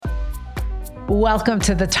Welcome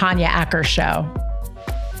to the Tanya Acker Show.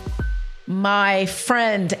 My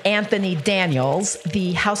friend Anthony Daniels,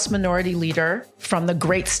 the House Minority Leader from the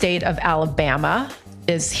great state of Alabama,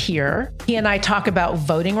 is here. He and I talk about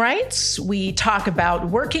voting rights. We talk about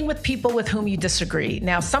working with people with whom you disagree.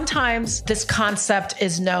 Now, sometimes this concept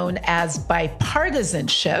is known as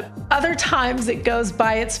bipartisanship. Other times it goes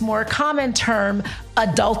by its more common term,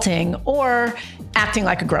 adulting, or acting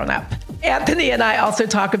like a grown-up. Anthony and I also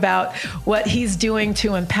talk about what he's doing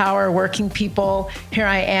to empower working people. Here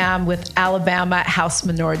I am with Alabama House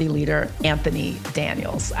Minority Leader Anthony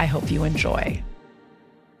Daniels. I hope you enjoy.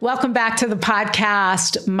 Welcome back to the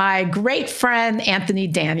podcast, my great friend, Anthony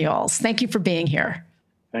Daniels. Thank you for being here.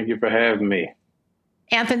 Thank you for having me.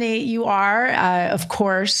 Anthony, you are, of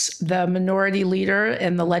course, the minority leader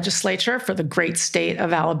in the legislature for the great state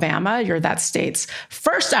of Alabama. You're that state's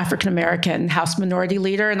first African-American House Minority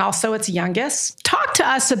Leader and also its youngest. Talk to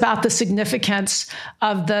us about the significance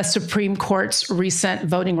of the Supreme Court's recent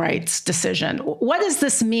voting rights decision. What does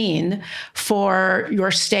this mean for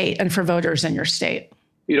your state and for voters in your state?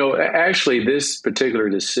 You know, actually, this particular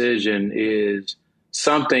decision is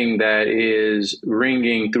something that is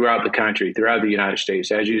ringing throughout the country, throughout the United States.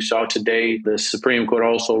 As you saw today, the Supreme Court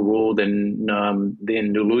also ruled in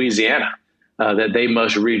Louisiana that they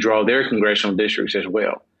must redraw their congressional districts as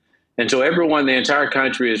well. And so everyone, the entire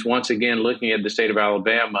country is once again looking at the state of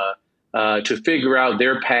Alabama to figure out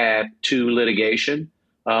their path to litigation,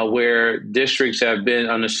 where districts have been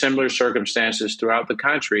under similar circumstances throughout the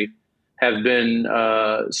country have been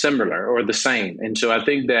similar or the same. And so I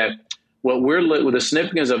think that with the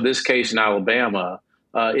significance of this case in Alabama,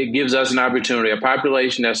 it gives us an opportunity, a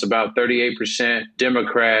population that's about 38%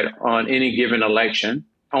 Democrat on any given election,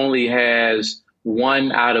 only has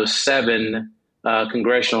 1 out of 7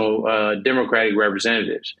 congressional Democratic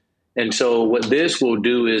representatives. And so what this will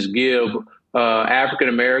do is give African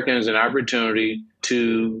Americans an opportunity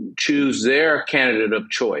to choose their candidate of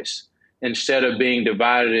choice instead of being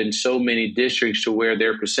divided in so many districts to where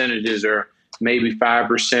their percentages are maybe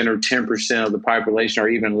 5% or 10% of the population or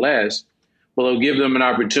even less. Well, it'll give them an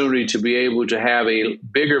opportunity to be able to have a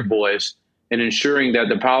bigger voice in ensuring that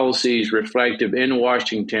the policies reflective in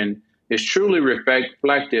Washington is truly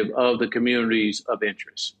reflective of the communities of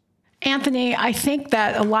interest. Anthony, I think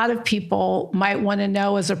that a lot of people might want to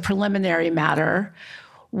know as a preliminary matter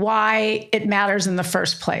why it matters in the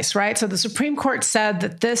first place, right? So the Supreme Court said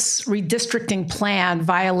that this redistricting plan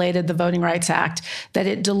violated the Voting Rights Act, that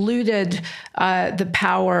it diluted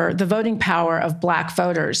the voting power of Black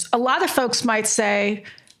voters. A lot of folks might say,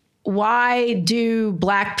 why do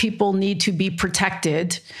Black people need to be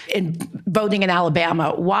protected in voting in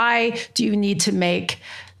Alabama? Why do you need to make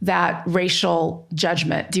that racial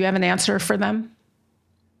judgment? Do you have an answer for them?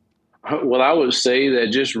 Well, I would say that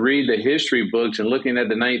just read the history books and looking at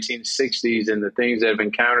the 1960s and the things that have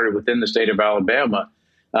encountered within the state of Alabama.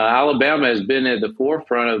 Alabama has been at the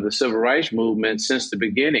forefront of the civil rights movement since the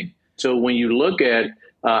beginning. So when you look at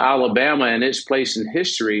Alabama and its place in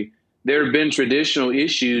history, there have been traditional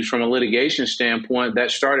issues from a litigation standpoint that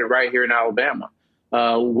started right here in Alabama.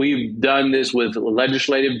 We've done this with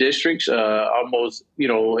legislative districts almost,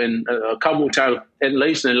 in a couple of times, at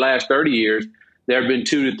least in the last 30 years. There have been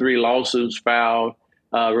 2 to 3 lawsuits filed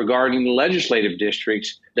regarding the legislative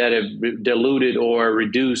districts that have diluted or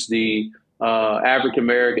reduced the power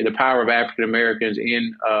of African Americans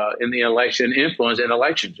in the election, influence in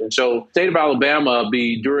elections. And so, the state of Alabama,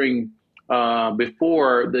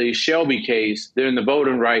 before the Shelby case, during the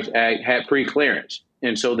Voting Rights Act, had pre-clearance,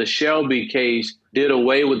 and so the Shelby case did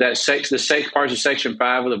away with that parts of Section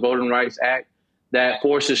 5 of the Voting Rights Act that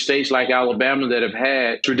forces states like Alabama that have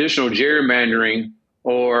had traditional gerrymandering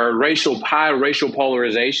or high racial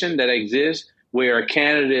polarization that exists, where a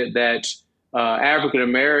candidate that's African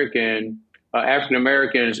Americans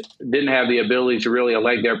didn't have the ability to really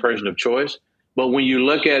elect their person of choice. But when you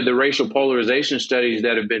look at the racial polarization studies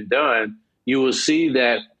that have been done, you will see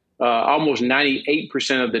that almost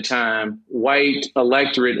 98% of the time, white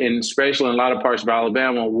electorate, and especially in a lot of parts of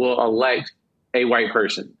Alabama, will elect a white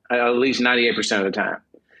person, at least 98% of the time.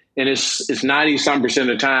 And it's 90-some% of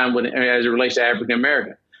the time as it relates to African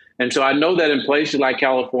American. And so I know that in places like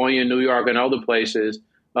California, New York, and other places,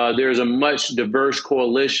 there's a much diverse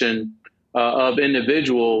coalition of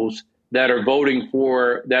individuals that are voting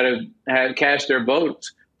that have cast their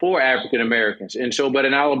votes for African Americans. And so, but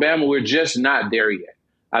in Alabama, we're just not there yet.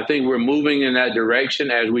 I think we're moving in that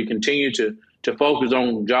direction as we continue to focus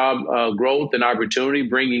on job growth and opportunity,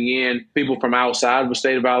 bringing in people from outside of the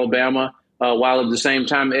state of Alabama, while at the same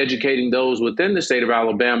time educating those within the state of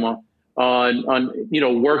Alabama on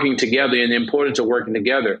working together and the importance of working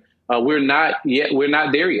together. We're not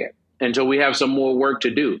there yet. And so we have some more work to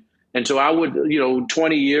do. And so I would,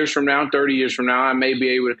 20 years from now, 30 years from now, I may be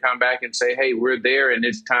able to come back and say, hey, we're there and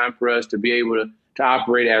it's time for us to be able to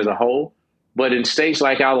operate as a whole. But in states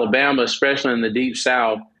like Alabama, especially in the Deep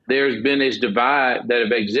South, there's been this divide that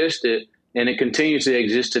have existed and it continues to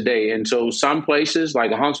exist today. And so some places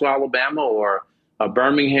like Huntsville, Alabama, or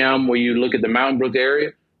Birmingham, where you look at the Mountain Brook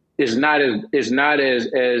area, is not as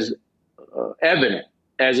evident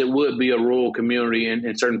as it would be a rural community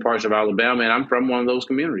in certain parts of Alabama. And I'm from one of those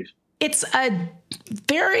communities. It's a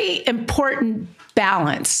very important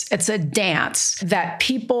balance. It's a dance that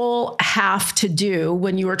people have to do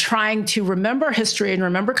when you are trying to remember history and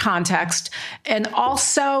remember context, and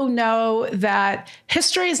also know that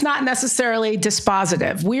history is not necessarily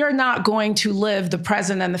dispositive. We are not going to live the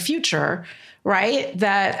present and the future, right,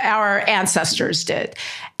 that our ancestors did.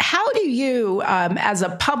 How do you, as a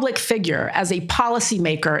public figure, as a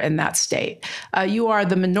policymaker in that state, you are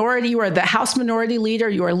the House Minority Leader,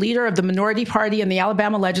 you are leader of the minority party in the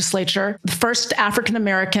Alabama legislature, the first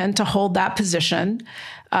African-American to hold that position.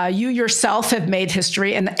 You yourself have made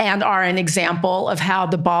history and are an example of how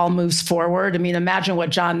the ball moves forward. I mean, imagine what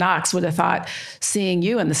John Knox would have thought seeing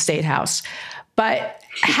you in the State House. But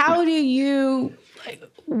how do you...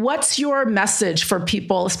 What's your message for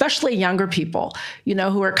people, especially younger people,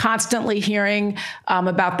 who are constantly hearing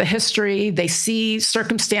about the history? They see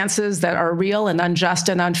circumstances that are real and unjust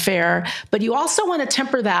and unfair, but you also want to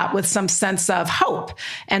temper that with some sense of hope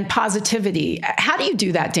and positivity. How do you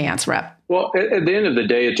do that dance, Rep? Well, at the end of the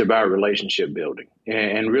day, it's about relationship building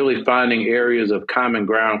and really finding areas of common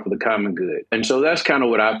ground for the common good. And so that's kind of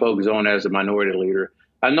what I focus on as a minority leader.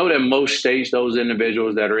 I know that most states, those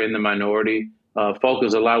individuals that are in the minority,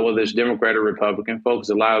 focus a lot, whether it's Democrat or Republican, focus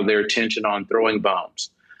a lot of their attention on throwing bombs.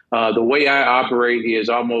 The way I operate is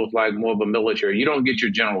almost like more of a military. You don't get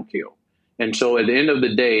your general killed. And so at the end of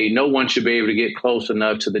the day, no one should be able to get close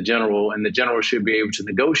enough to the general, and the general should be able to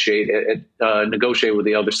negotiate with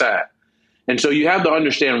the other side. And so you have to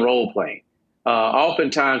understand role playing.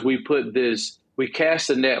 Oftentimes we cast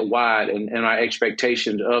the net wide in our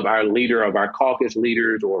expectations of our leader, of our caucus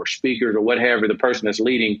leaders or speakers or whatever, the person that's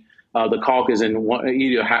leading the caucus in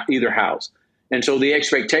either house. And so the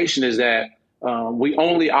expectation is that we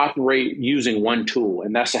only operate using one tool,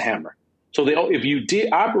 and that's a hammer. So if you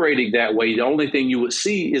did operating that way, the only thing you would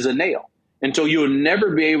see is a nail. And so you'll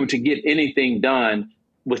never be able to get anything done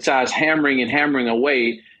besides hammering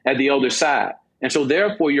away at the other side. And so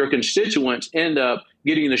therefore, your constituents end up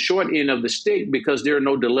getting the short end of the stick because there are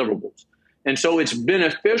no deliverables. And so it's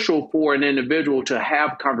beneficial for an individual to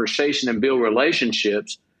have conversation and build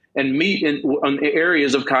relationships and meet on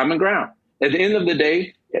areas of common ground. At the end of the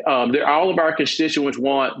day, all of our constituents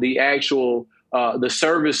want the actual the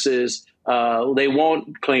services. They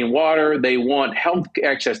want clean water. They want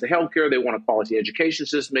access to health care. They want a quality education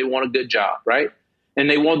system. They want a good job, right? And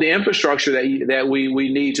they want the infrastructure that we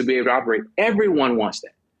need to be able to operate. Everyone wants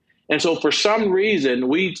that. And so for some reason,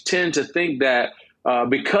 we tend to think that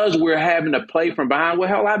because we're having to play from behind, well,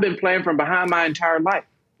 hell, I've been playing from behind my entire life.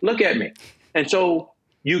 Look at me. And so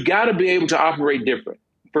you got to be able to operate different.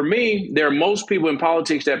 For me, there are most people in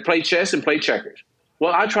politics that play chess and play checkers.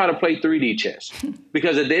 Well, I try to play 3D chess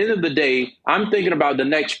because at the end of the day, I'm thinking about the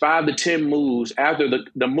next 5 to 10 moves after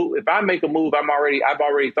the move. If I make a move, I've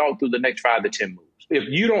already thought through the next 5 to 10 moves. If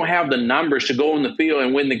you don't have the numbers to go in the field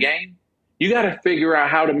and win the game, you got to figure out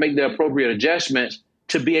how to make the appropriate adjustments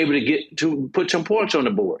to be able to put some points on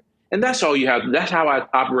the board. And that's all you have. That's how I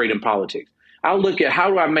operate in politics. I look at how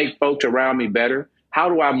do I make folks around me better? How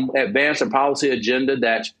do I advance a policy agenda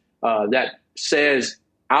that says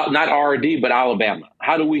not RD, but Alabama?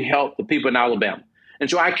 How do we help the people in Alabama? And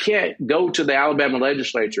so I can't go to the Alabama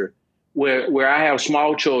legislature where I have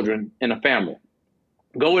small children and a family,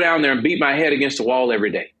 go down there and beat my head against the wall every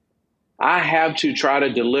day. I have to try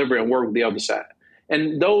to deliver and work with the other side.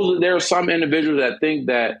 And there are some individuals that think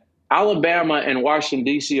that Alabama and Washington,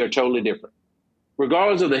 D.C. are totally different.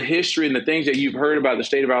 Regardless of the history and the things that you've heard about the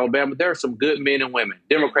state of Alabama, there are some good men and women,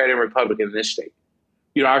 Democrat and Republican, in this state.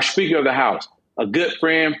 Our Speaker of the House, a good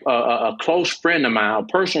friend, a close friend of mine, a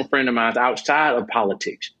personal friend of mine outside of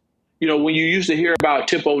politics. When you used to hear about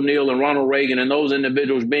Tip O'Neill and Ronald Reagan and those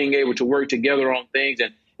individuals being able to work together on things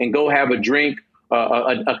and go have a drink,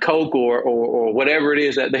 a Coke or whatever it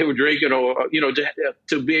is that they were drinking, or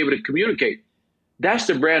to be able to communicate. That's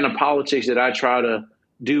the brand of politics that I try to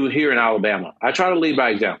do here in Alabama. I try to lead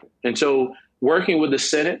by example. And so working with the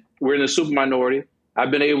Senate, we're in the super minority.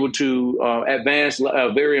 I've been able to advance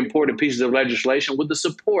very important pieces of legislation with the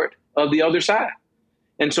support of the other side.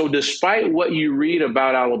 And so despite what you read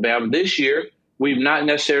about Alabama this year, We've not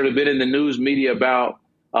necessarily been in the news media about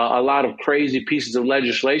a lot of crazy pieces of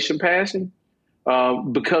legislation passing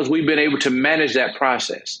because we've been able to manage that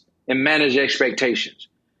process and manage expectations.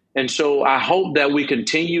 And so I hope that we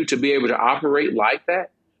continue to be able to operate like that.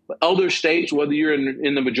 But other states, whether you're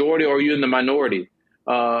in the majority or you're in the minority,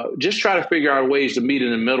 just try to figure out ways to meet in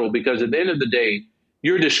the middle, because at the end of the day,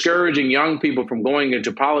 you're discouraging young people from going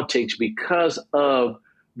into politics because of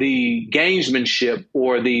the gamesmanship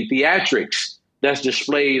or the theatrics that's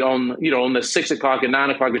displayed on the 6 o'clock and 9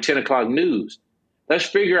 o'clock or 10 o'clock news. Let's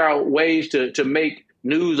figure out ways to make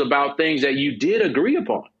news about things that you did agree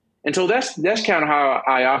upon. And so that's kind of how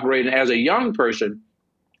I operate. And as a young person,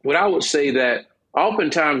 what I would say that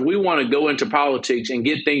oftentimes we want to go into politics and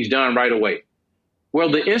get things done right away. Well,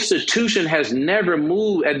 the institution has never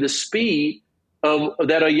moved at the speed of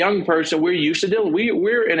that a young person we're used to dealing.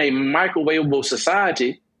 We're in a microwavable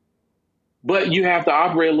society, but you have to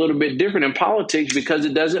operate a little bit different in politics because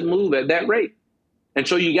it doesn't move at that rate. And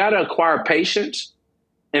so you got to acquire patience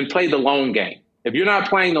and play the long game. If you're not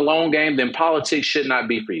playing the long game, then politics should not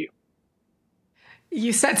be for you.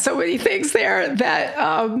 You said so many things there that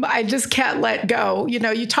I just can't let go. You know,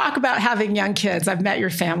 you talk about having young kids. I've met your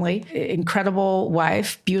family, incredible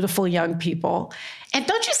wife, beautiful young people. And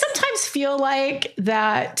don't you sometimes feel like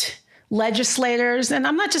that legislators, and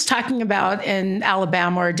I'm not just talking about in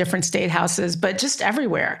Alabama or different state houses, but just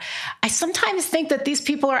everywhere, I sometimes think that these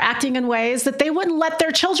people are acting in ways that they wouldn't let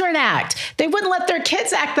their children act. They wouldn't let their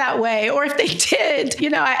kids act that way. Or if they did, you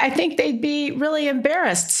know, I think they'd be really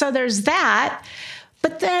embarrassed. So there's that.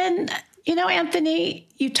 But then, you know, Anthony,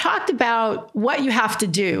 you talked about what you have to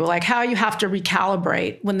do, like how you have to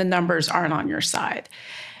recalibrate when the numbers aren't on your side.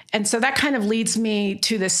 And so that kind of leads me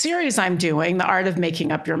to the series I'm doing, The Art of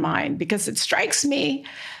Making Up Your Mind, because it strikes me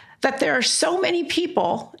that there are so many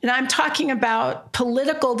people, and I'm talking about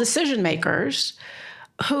political decision makers,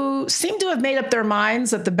 who seem to have made up their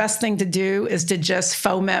minds that the best thing to do is to just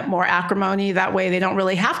foment more acrimony. That way they don't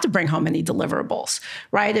really have to bring home any deliverables,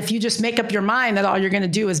 right? If you just make up your mind that all you're going to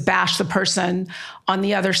do is bash the person on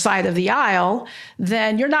the other side of the aisle,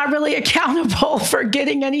 then you're not really accountable for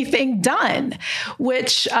getting anything done,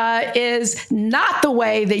 which is not the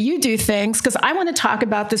way that you do things. Because I want to talk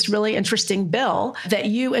about this really interesting bill that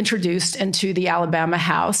you introduced into the Alabama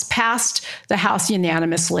House, passed the House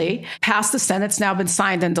unanimously, passed the Senate. It's now been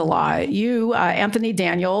signed into law. You, Anthony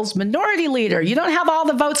Daniels, minority leader, you don't have all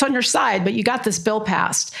the votes on your side, but you got this bill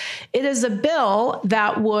passed. It is a bill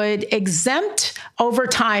that would exempt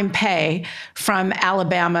overtime pay from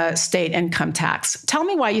Alabama state income tax. Tell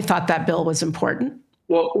me why you thought that bill was important.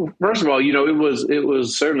 Well, first of all, you know, it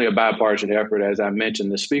was certainly a bipartisan effort. As I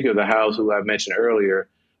mentioned, the Speaker of the House, who I mentioned earlier,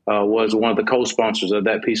 was one of the co-sponsors of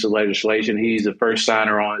that piece of legislation. He's the first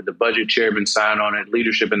signer on it. The budget chairman signed on it.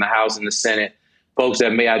 Leadership in the House and the Senate, folks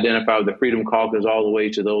that may identify with the Freedom Caucus all the way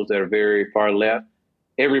to those that are very far left,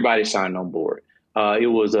 everybody signed on board.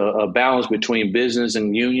 It was a balance between business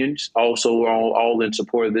and unions, also all in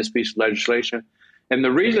support of this piece of legislation. And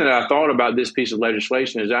the reason that I thought about this piece of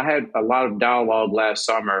legislation is I had a lot of dialogue last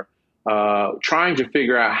summer trying to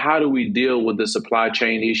figure out how do we deal with the supply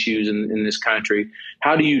chain issues in this country?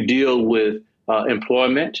 How do you deal with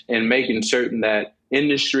employment and making certain that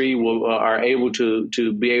industry are able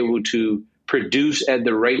to be able to produce at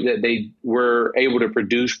the rate that they were able to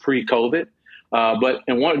produce pre-COVID? But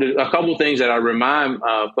a couple of things that I remind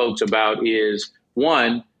folks about is,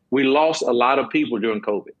 one, we lost a lot of people during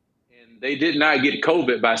COVID. And they did not get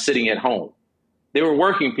COVID by sitting at home. They were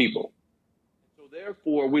working people. So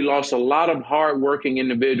therefore, we lost a lot of hardworking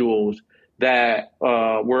individuals that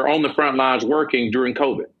were on the front lines working during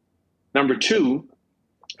COVID. Number two,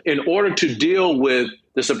 in order to deal with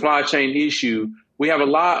the supply chain issue, we have a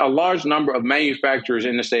large number of manufacturers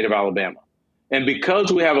in the state of Alabama. And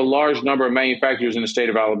because we have a large number of manufacturers in the state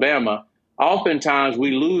of Alabama, oftentimes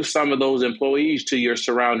we lose some of those employees to your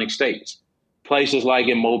surrounding states. Places like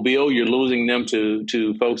in Mobile, you're losing them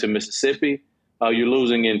to folks in Mississippi. You're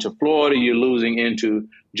losing into Florida. You're losing into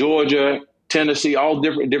Georgia, Tennessee, all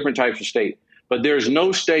different types of states. But there's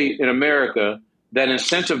no state in America that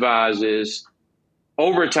incentivizes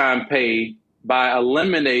overtime pay by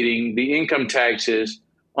eliminating the income taxes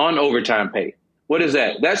on overtime pay. What is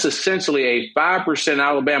that? That's essentially a 5%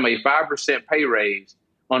 Alabama, a 5% pay raise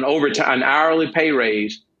on overtime, an hourly pay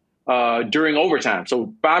raise during overtime.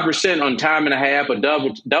 So 5% on time and a half, a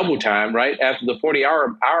double time, right? After the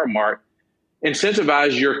 40-hour mark,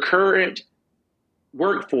 incentivize your current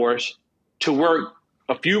workforce to work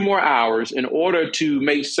a few more hours in order to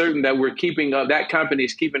make certain that we're keeping up, that company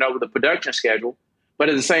is keeping up with the production schedule. But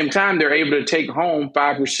at the same time, they're able to take home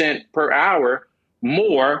 5% per hour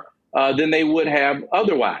more than they would have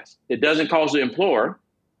otherwise. It doesn't cost the employer.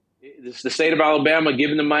 It's the state of Alabama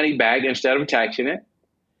giving the money back instead of taxing it.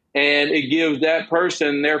 And it gives that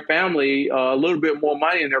person, their family, a little bit more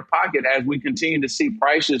money in their pocket as we continue to see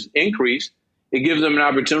prices increase. It gives them an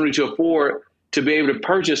opportunity to afford to be able to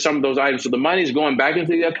purchase some of those items. So the money is going back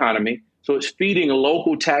into the economy. So it's feeding a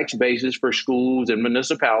local tax bases for schools and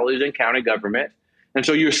municipalities and county government. And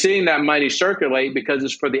so you're seeing that money circulate because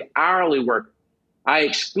it's for the hourly worker. I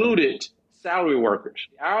excluded salary workers.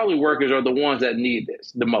 The hourly workers are the ones that need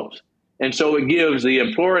this the most. And so it gives the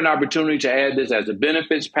employer an opportunity to add this as a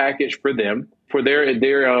benefits package for them, for their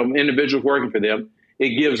individuals working for them. It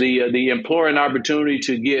gives the employer an opportunity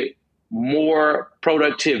to get more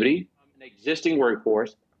productivity in the existing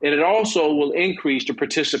workforce. And it also will increase the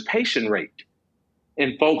participation rate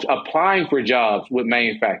in folks applying for jobs with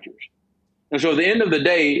manufacturers. And so at the end of the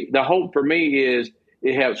day, the hope for me is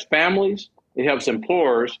it helps families, it helps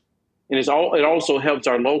employers, and it also helps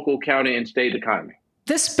our local, county, and state economy.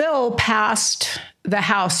 This bill passed the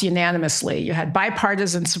House unanimously. You had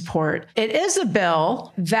bipartisan support. It is a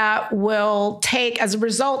bill that will take, as a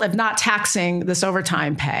result of not taxing this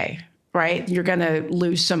overtime pay, right? You're going to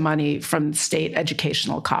lose some money from state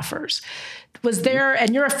educational coffers. Was there,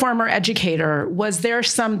 and you're a former educator, was there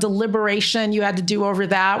some deliberation you had to do over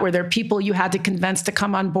that? Were there people you had to convince to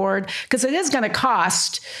come on board? Because it is going to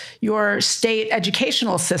cost your state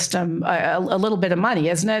educational system a little bit of money,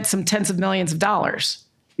 isn't it? Some tens of millions of dollars.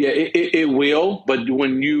 Yeah, it will. But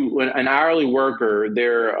when an hourly worker,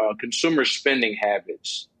 their consumer spending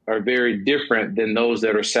habits are very different than those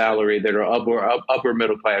that are salaried, that are upper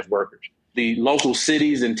middle class workers. The local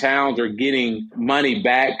cities and towns are getting money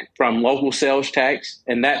back from local sales tax,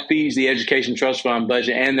 and that feeds the Education Trust Fund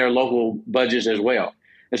budget and their local budgets as well.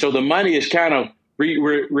 And so the money is kind of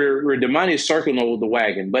the money is circling the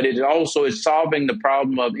wagon, but it also is solving the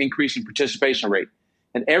problem of increasing participation rate.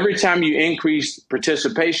 And every time you increase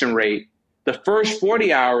participation rate, the first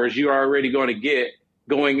 40 hours you're already going to get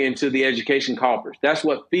going into the education coffers. That's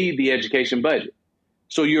what feed the education budget.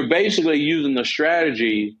 So you're basically using the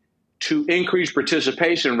strategy to increase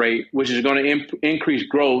participation rate, which is going to increase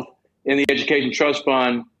growth in the Education Trust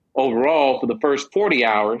Fund overall for the first 40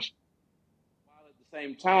 hours, while at the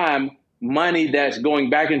same time, money that's going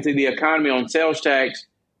back into the economy on sales tax,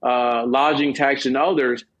 lodging tax, and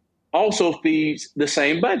others also feeds the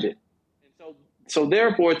same budget. And so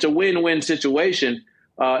therefore, it's a win-win situation,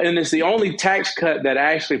 and it's the only tax cut that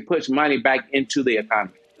actually puts money back into the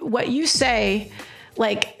economy. What you say,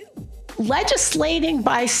 like, legislating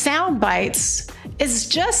by sound bites is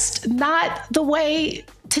just not the way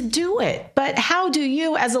to do it. But how do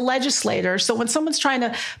you, as a legislator, so when someone's trying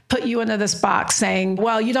to put you into this box saying,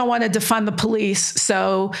 well, you don't want to defund the police,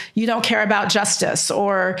 so you don't care about justice,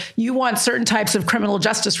 or you want certain types of criminal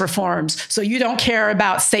justice reforms, so you don't care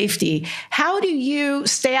about safety, how do you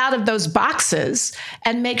stay out of those boxes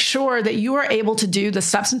and make sure that you are able to do the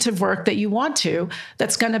substantive work that you want to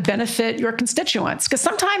that's going to benefit your constituents? Because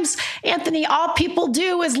sometimes, Anthony, all people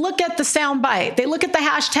do is look at the soundbite. They look at the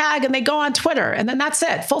hashtag and they go on Twitter, and then that's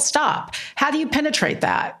it. Full stop. How do you penetrate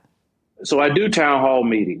that? So I do town hall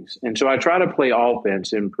meetings. And so I try to play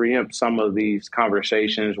offense and preempt some of these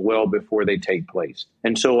conversations well before they take place.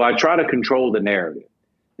 And so I try to control the narrative.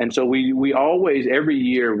 And so we always, every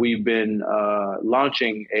year, we've been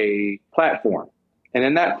launching a platform. And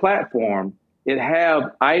in that platform, it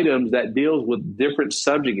have items that deals with different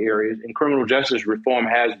subject areas. And criminal justice reform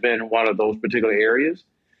has been one of those particular areas.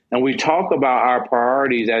 And we talk about our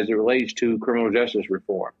priorities as it relates to criminal justice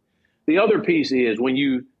reform. The other piece is when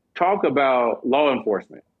you talk about law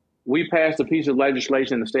enforcement, we passed a piece of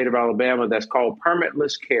legislation in the state of Alabama that's called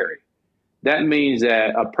permitless carry. That means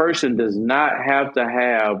that a person does not have to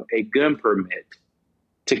have a gun permit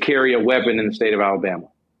to carry a weapon in the state of Alabama.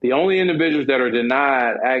 The only individuals that are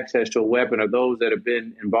denied access to a weapon are those that have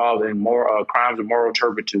been involved in more crimes of moral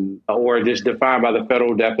turpitude, or just defined by the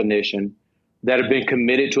federal definition, that have been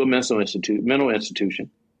committed to a mental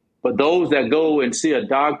institution. But those that go and see a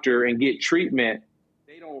doctor and get treatment,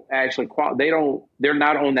 they're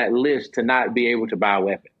not on that list to not be able to buy a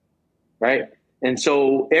weapon, right? And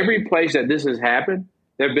so every place that this has happened,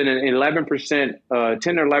 there have been an 10 or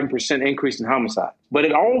 11% increase in homicide. But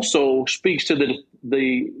it also speaks to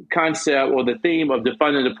the concept or the theme of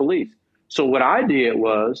defunding the police. So what I did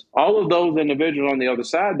was all of those individuals on the other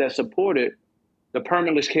side that supported the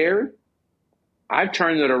permitless carry, I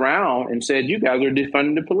turned it around and said, you guys are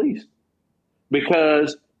defunding the police.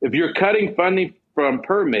 Because if you're cutting funding from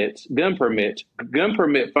gun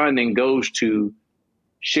permit funding goes to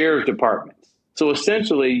sheriff's departments. So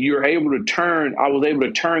essentially, I was able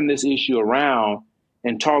to turn this issue around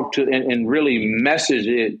and talk to and really message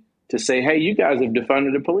it to say, hey, you guys have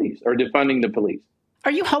defunded the police or defunding the police.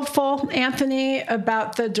 Are you hopeful, Anthony,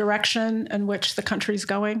 about the direction in which the country's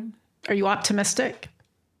going? Are you optimistic?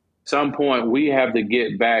 Some point we have to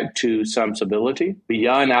get back to some stability.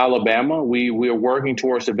 Beyond Alabama, we're working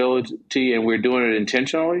towards stability and we're doing it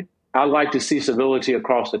intentionally. I'd like to see stability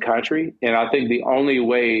across the country. And I think the only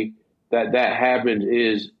way that happens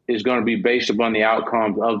is going to be based upon the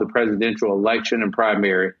outcomes of the presidential election and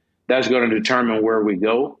primary. That's going to determine where we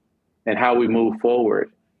go and how we move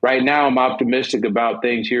forward. Right now, I'm optimistic about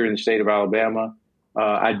things here in the state of Alabama.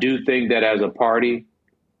 I do think that as a party,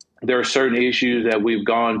 there are certain issues that we've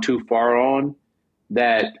gone too far on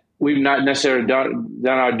that we've not necessarily done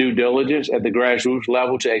our due diligence at the grassroots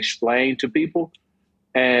level to explain to people.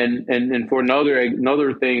 And for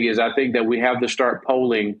another thing is I think that we have to start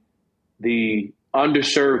polling the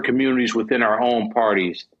underserved communities within our own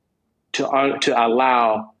parties to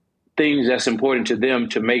allow things that's important to them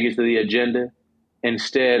to make it to the agenda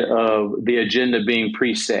instead of the agenda being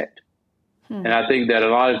preset. And I think that a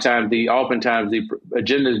lot of times, oftentimes the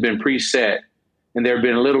agenda has been preset and there have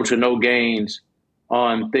been little to no gains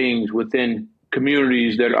on things within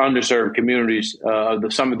communities that are underserved communities,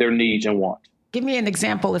 some of their needs and wants. Give me an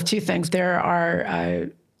example of two things. There are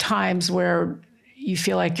times where you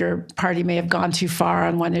feel like your party may have gone too far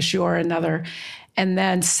on one issue or another. And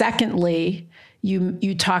then secondly,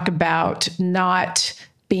 you talk about not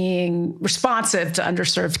being responsive to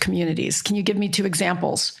underserved communities. Can you give me two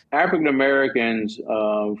examples? African Americans,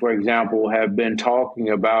 for example, have been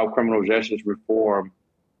talking about criminal justice reform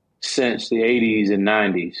since the 80s and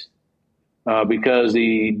 90s because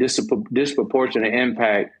the disproportionate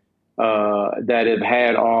impact that it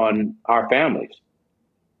had on our families.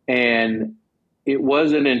 And it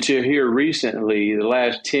wasn't until here recently, the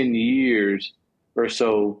last 10 years or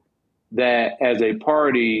so, that as a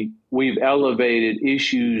party, we've elevated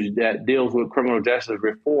issues that deals with criminal justice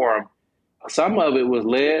reform. Some of it was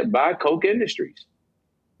led by Koch Industries.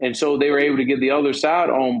 And so they were able to get the other side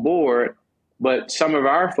on board. But some of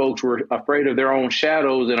our folks were afraid of their own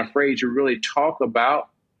shadows and afraid to really talk about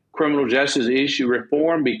criminal justice issue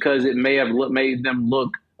reform because it may have made them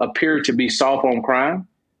appear to be soft on crime.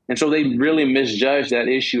 And so they really misjudged that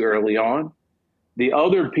issue early on. The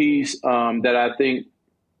other piece that I think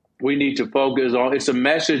we need to focus on, it's a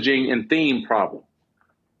messaging and theme problem.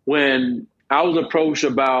 When I was approached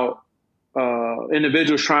about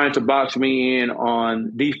individuals trying to box me in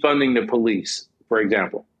on defunding the police, for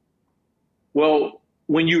example. Well,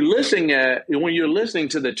 when you're listening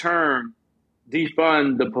to the term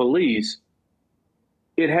defund the police,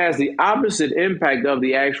 it has the opposite impact of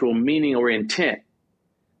the actual meaning or intent.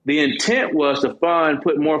 The intent was to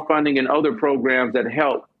put more funding in other programs that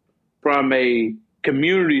help from a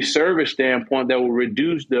community service standpoint that will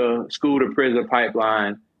reduce the school to prison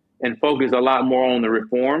pipeline and focus a lot more on the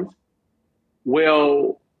reforms.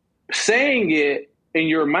 Well, saying it in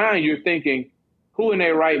your mind, you're thinking, who in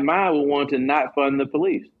their right mind would want to not fund the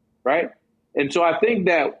police, right? And so I think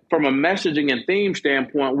that from a messaging and theme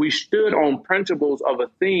standpoint, we stood on principles of a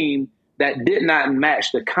theme that did not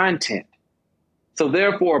match the content. So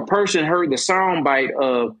therefore, a person heard the soundbite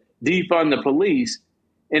of defund the police,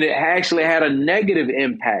 and it actually had a negative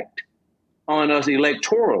impact on us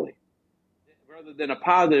electorally rather than a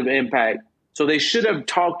positive impact. So they should have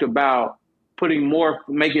talked about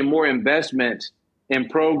making more investments in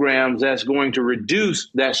programs that's going to reduce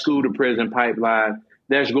that school to prison pipeline,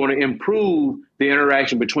 that's going to improve the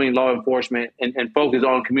interaction between law enforcement and focus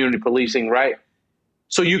on community policing, right?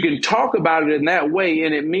 So you can talk about it in that way,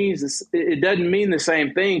 and it doesn't mean the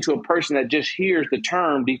same thing to a person that just hears the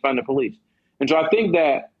term defund the police. And so I think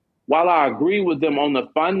that while I agree with them on the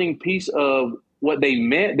funding piece of what they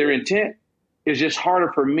meant, their intent, it's just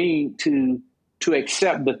harder for me to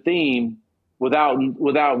accept the theme with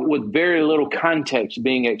very little context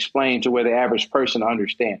being explained to where the average person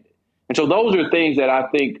understands it. And so those are things that I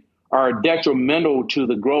think are detrimental to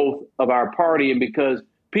the growth of our party. And because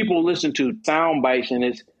people listen to sound bites and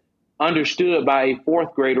it's understood by a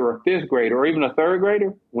fourth grader or a fifth grader or even a third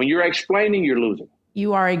grader, when you're explaining, you're losing.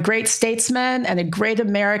 You are a great statesman and a great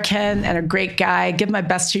American and a great guy. Give my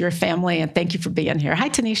best to your family, and thank you for being here. Hi,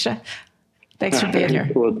 Tanisha. Thanks for being here.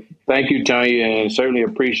 Well, thank you, Tanya, and certainly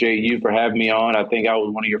appreciate you for having me on. I think I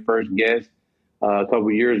was one of your first guests a couple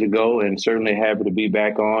of years ago, and certainly happy to be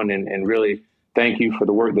back on and really thank you for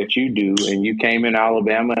the work that you do. And you came in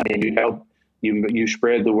Alabama and you helped. You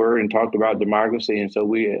spread the word and talked about democracy, and so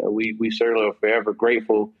we certainly are forever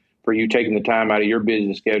grateful for you taking the time out of your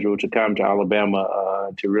business schedule to come to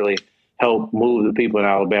Alabama to really help move the people in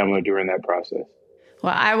Alabama during that process.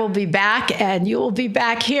 Well, I will be back and you will be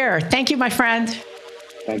back here. Thank you, my friend.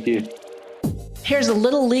 Thank you. Here's a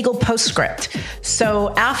little legal postscript.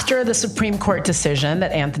 So after the Supreme Court decision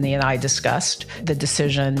that Anthony and I discussed, the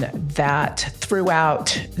decision that threw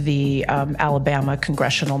out the Alabama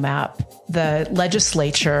congressional map, the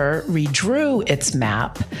legislature redrew its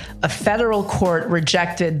map. A federal court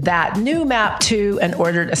rejected that new map too and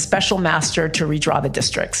ordered a special master to redraw the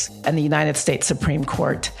districts. And the United States Supreme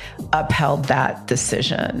Court upheld that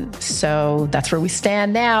decision. So that's where we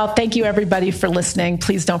stand now. Thank you, everybody, for listening.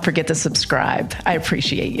 Please don't forget to subscribe. I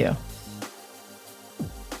appreciate you.